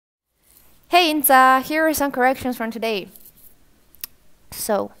Hey Intza, here are some corrections from today.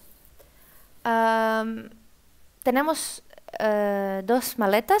 So, tenemos dos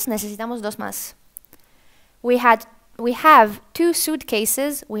maletas, necesitamos dos más. We have 2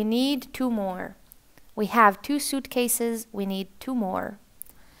 suitcases, we need 2 more. We have 2 suitcases, we need 2 more.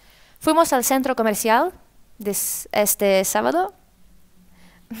 Fuimos al centro comercial este sábado.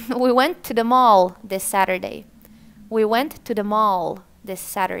 We went to the mall this Saturday. We went to the mall this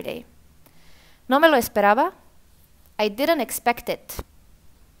Saturday. No me lo esperaba. I didn't expect it.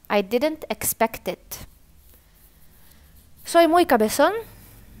 I didn't expect it. Soy muy cabezón.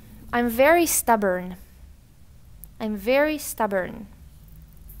 I'm very stubborn. I'm very stubborn.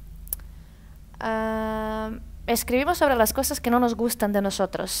 Escribimos sobre las cosas que no nos gustan de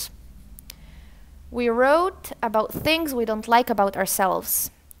nosotros. We wrote about things we don't like about ourselves.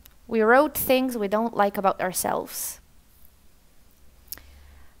 We wrote things we don't like about ourselves.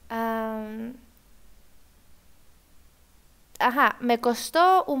 Me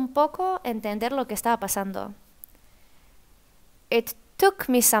costó un poco entender lo que estaba pasando. It took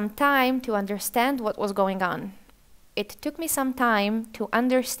me some time to understand what was going on. It took me some time to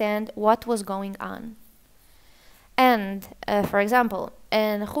understand what was going on. And, for example,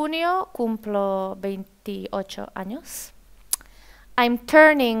 en junio cumplo 28 años. I'm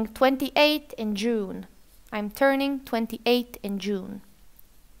turning 28 in June. I'm turning 28 in June.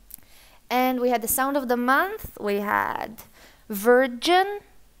 And we had the sound of the month. We had virgin,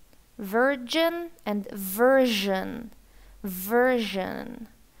 virgin, and version, version.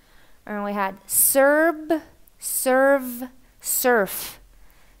 And we had Serb, serve, surf,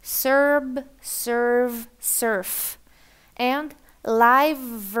 Serb, serve, surf. And live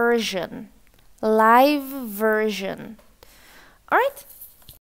version, live version. All right.